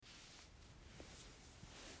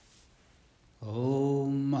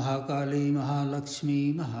Mahakali,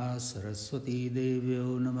 Mahalakshmi, Mahasaraswati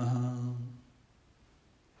Devyo Namaha.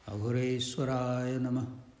 Ahureshwaraya Namah,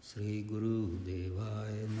 Sri Guru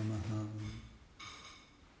Devaya Namaha.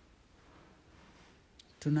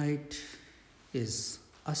 Tonight is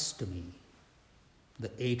Ashtami, the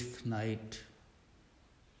 8th night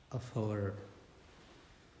of our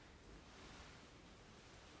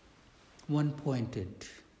one-pointed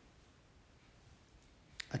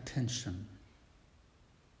attention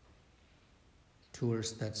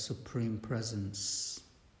towards that Supreme Presence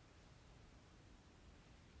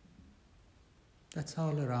that's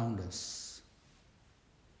all around us.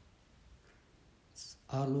 It's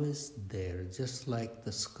always there, just like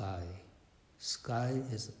the sky. Sky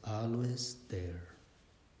is always there.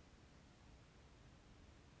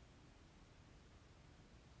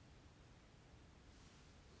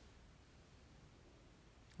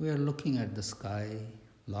 We are looking at the sky,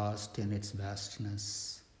 lost in its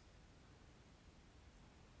vastness.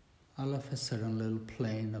 All of a sudden, a little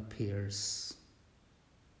plane appears.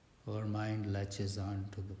 Our mind latches on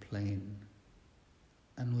to the plane,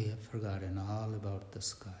 and we have forgotten all about the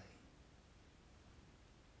sky.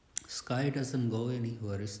 Sky doesn't go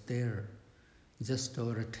anywhere, it's there. Just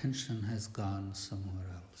our attention has gone somewhere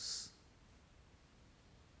else.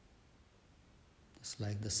 It's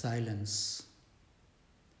like the silence.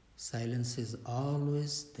 Silence is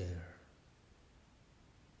always there.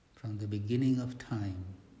 From the beginning of time,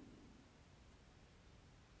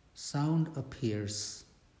 sound appears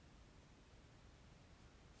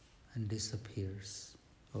and disappears.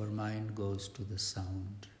 Our mind goes to the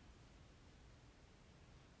sound.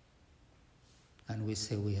 And we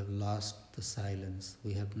say we have lost the silence.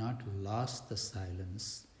 We have not lost the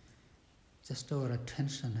silence. Just our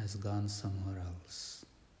attention has gone somewhere else.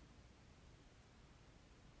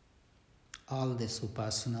 All this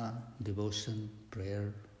upasana, devotion,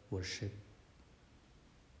 prayer, worship,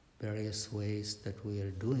 various ways that we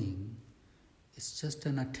are doing, it's just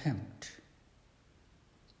an attempt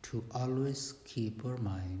to always keep our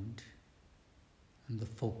mind and the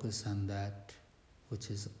focus on that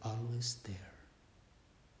which is always there.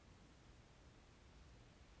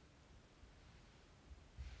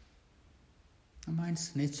 The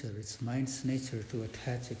mind's nature, it's mind's nature to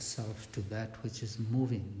attach itself to that which is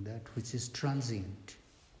moving, that which is transient.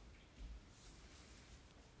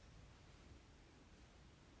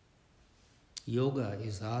 Yoga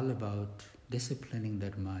is all about disciplining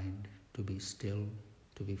that mind to be still,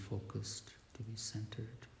 to be focused, to be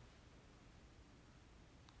centered.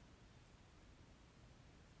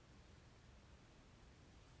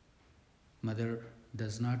 Mother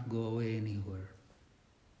does not go away anywhere.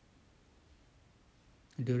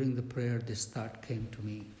 During the prayer, this thought came to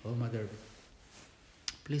me, "Oh Mother,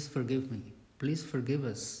 please forgive me. Please forgive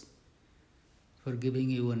us for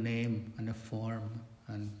giving you a name and a form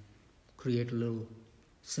and create a little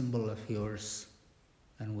symbol of yours,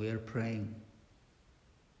 and we are praying.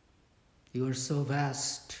 You are so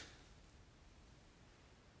vast.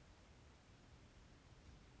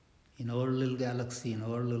 In our little galaxy, in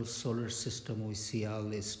our little solar system, we see all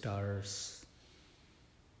these stars.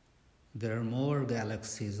 There are more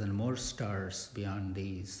galaxies and more stars beyond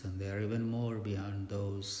these, and there are even more beyond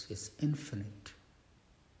those. It's infinite.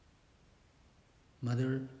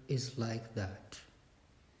 Mother is like that.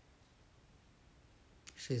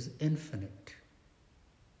 She's infinite.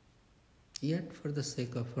 Yet, for the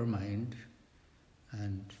sake of our mind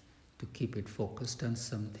and to keep it focused on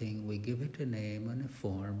something, we give it a name and a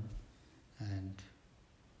form and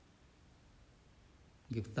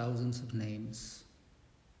give thousands of names.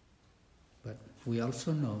 But we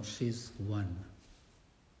also know she's one.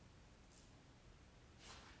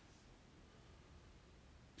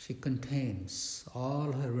 She contains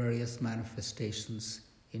all her various manifestations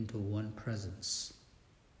into one presence.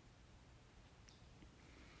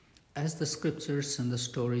 As the scriptures and the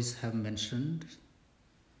stories have mentioned,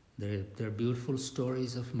 there are beautiful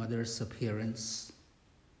stories of Mother's appearance.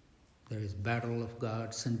 There is battle of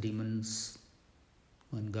gods and demons.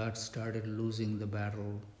 When God started losing the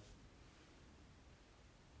battle,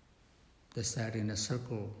 they sat in a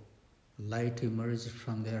circle. Light emerged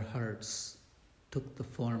from their hearts, took the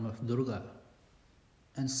form of Durga,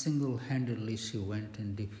 and single-handedly she went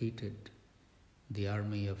and defeated the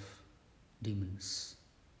army of demons.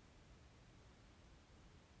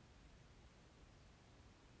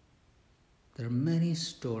 There are many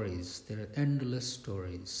stories, there are endless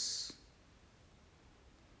stories.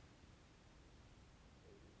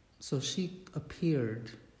 So she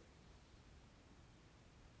appeared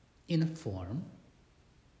in a form.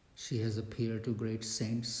 She has appeared to great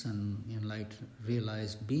saints and enlightened,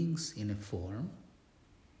 realized beings in a form.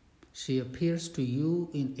 She appears to you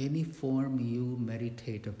in any form you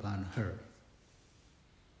meditate upon her.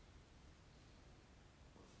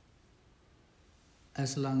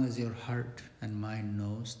 As long as your heart and mind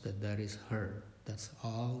knows that that is her, that's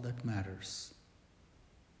all that matters.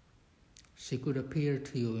 She could appear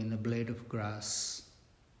to you in a blade of grass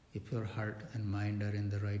if your heart and mind are in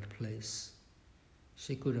the right place.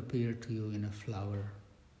 She could appear to you in a flower.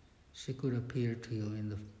 She could appear to you in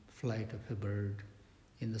the flight of a bird,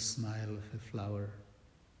 in the smile of a flower,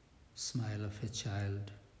 smile of a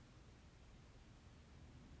child.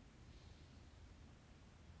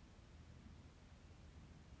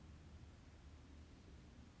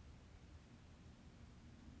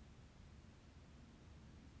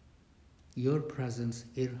 Your presence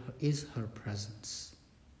is her presence.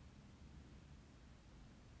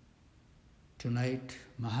 Tonight,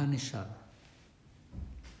 Mahanisha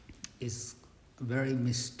is a very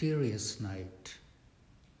mysterious night.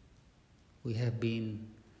 We have been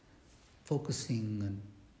focusing and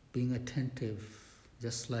being attentive,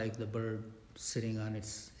 just like the bird sitting on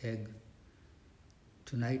its egg.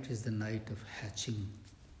 Tonight is the night of hatching.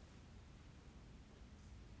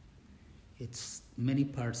 It's many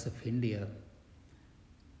parts of India.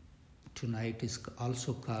 Tonight is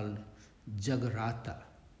also called Jagrata,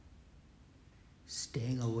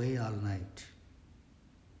 staying away all night,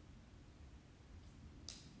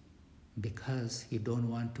 because you don't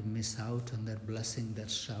want to miss out on that blessing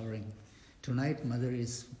that's showering. Tonight, Mother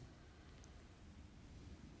is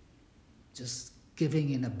just giving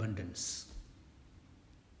in abundance.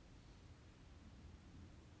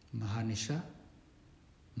 Mahanisha.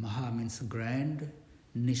 Maha means grand,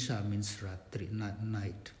 Nisha means Ratri,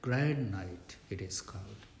 night. Grand night it is called.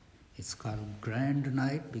 It's called grand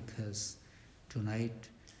night because tonight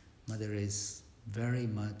Mother is very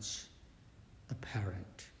much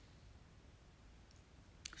apparent.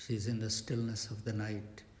 She's in the stillness of the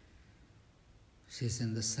night. She's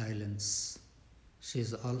in the silence.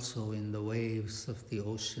 She's also in the waves of the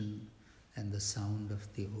ocean and the sound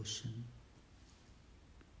of the ocean.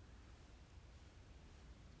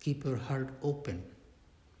 Keep your heart open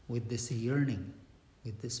with this yearning,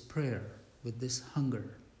 with this prayer, with this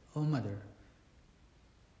hunger. Oh, Mother,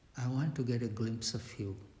 I want to get a glimpse of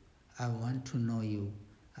you. I want to know you.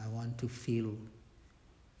 I want to feel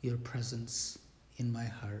your presence in my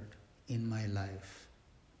heart, in my life.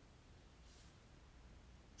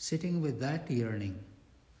 Sitting with that yearning,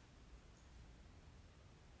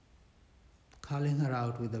 calling her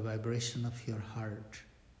out with the vibration of your heart,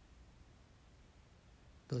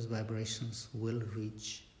 those vibrations will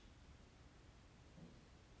reach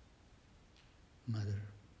Mother.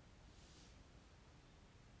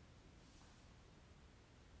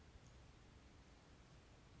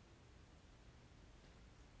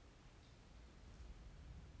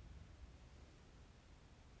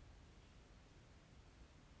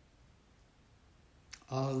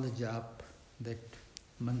 All the jap, that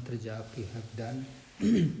mantra jap you have done,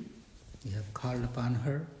 you have called upon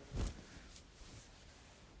her.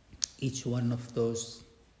 Each one of those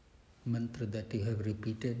mantra that you have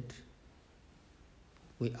repeated,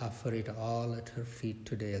 we offer it all at her feet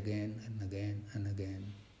today again and again and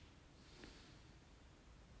again.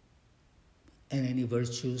 And any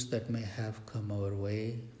virtues that may have come our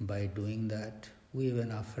way by doing that, we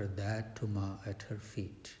even offer that to Ma at her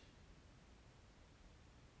feet.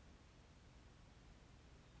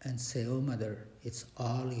 And say, oh Mother, it's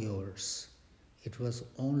all yours. It was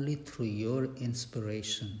only through your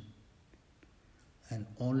inspiration and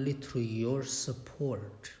only through your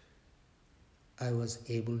support I was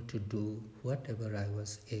able to do whatever I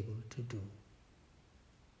was able to do.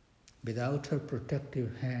 Without her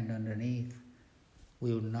protective hand underneath,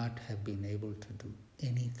 we would not have been able to do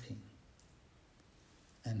anything.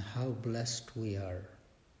 And how blessed we are.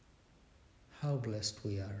 How blessed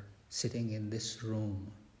we are sitting in this room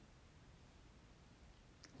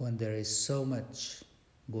when there is so much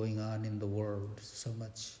going on in the world, so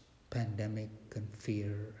much pandemic and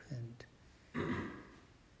fear, and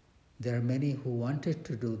there are many who wanted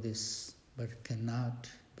to do this but cannot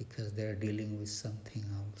because they are dealing with something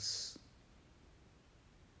else.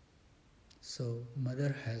 So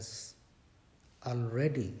Mother has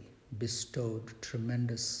already bestowed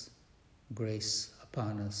tremendous grace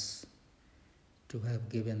upon us to have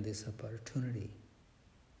given this opportunity.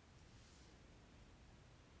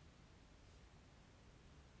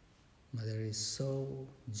 Mother is so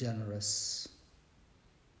generous.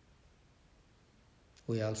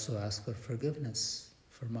 We also ask for forgiveness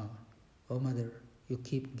for Ma. Oh Mother, you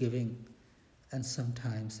keep giving, and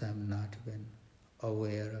sometimes I'm not even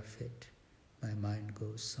aware of it. My mind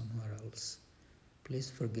goes somewhere else. please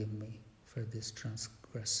forgive me for this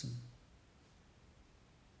transgression.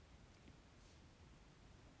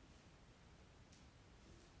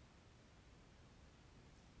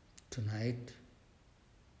 Tonight,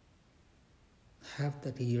 have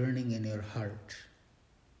that yearning in your heart.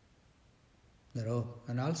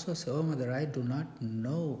 And also say, oh Mother, I do not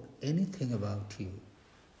know anything about you.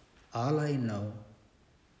 All I know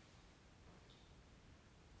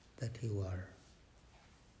that you are.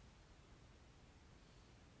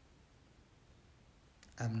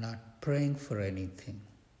 I'm not praying for anything,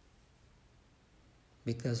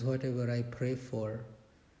 because whatever I pray for,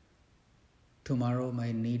 tomorrow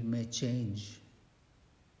my need may change.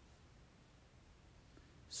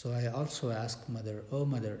 So I also ask Mother, oh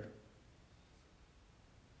Mother,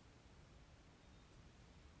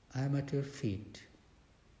 I am at your feet.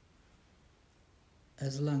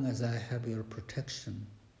 As long as I have your protection,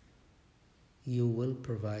 you will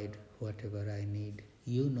provide whatever I need.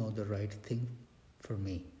 You know the right thing for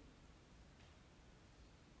me.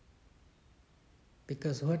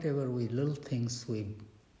 Because whatever little things we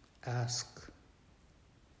ask,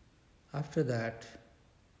 after that,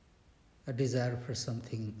 a desire for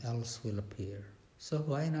something else will appear. So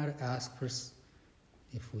why not ask for,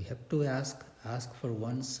 if we have to ask for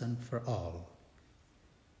once and for all.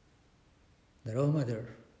 That, oh Mother,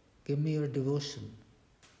 give me your devotion,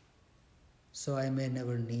 so I may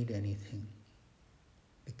never need anything,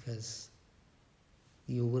 because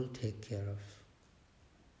you will take care of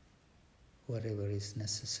whatever is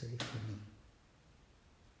necessary for me.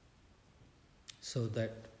 So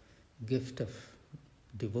that gift of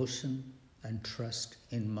devotion and trust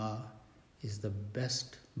in Ma is the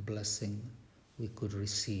best blessing we could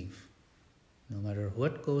receive. No matter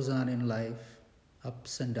what goes on in life,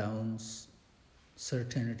 ups and downs,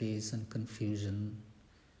 certainties and confusion,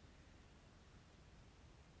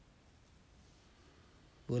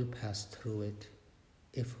 we'll pass through it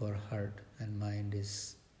if our heart and mind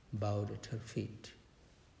is bowed at her feet.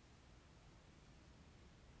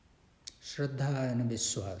 Shraddha and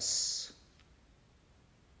Vishwas,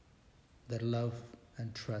 that love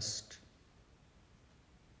and trust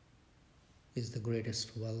is the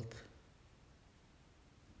greatest wealth.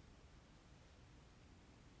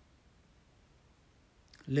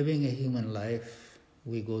 Living a human life,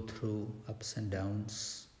 we go through ups and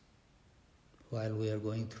downs. While we are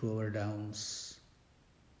going through our downs,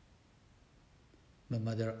 may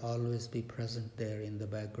Mother always be present there in the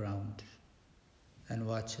background and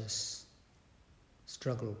watch us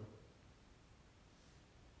struggle.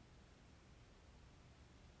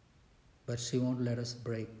 But she won't let us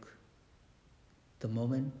break. The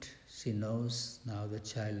moment she knows now the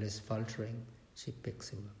child is faltering, she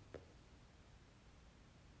picks him up.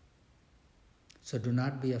 So do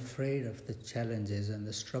not be afraid of the challenges and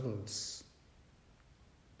the struggles.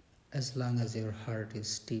 As long as your heart is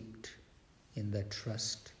steeped in that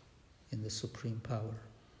trust in the Supreme Power,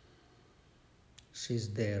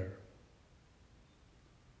 she's there,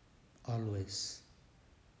 always,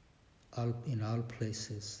 in all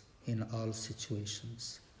places, in all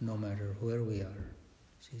situations, no matter where we are,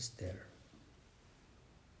 she's there.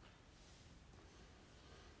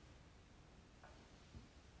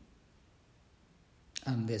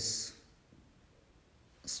 On this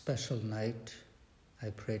special night, I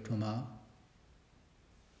pray to Ma,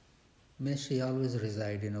 may she always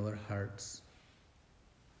reside in our hearts.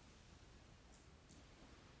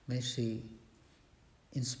 May she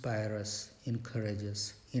inspire us, encourage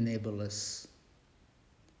us, enable us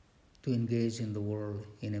to engage in the world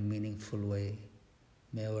in a meaningful way.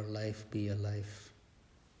 May our life be a life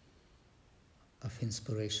of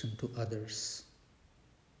inspiration to others.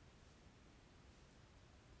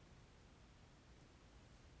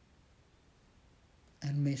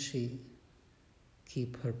 And may she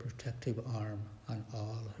keep her protective arm on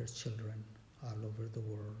all her children all over the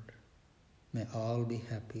world. May all be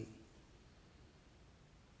happy.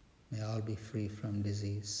 May all be free from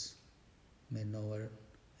disease. May no one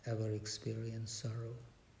ever experience sorrow.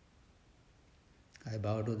 I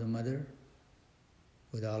bow to the Mother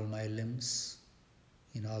with all my limbs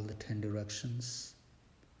in all the 10 directions,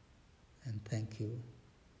 and thank you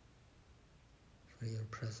for your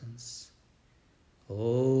presence.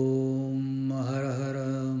 Oh.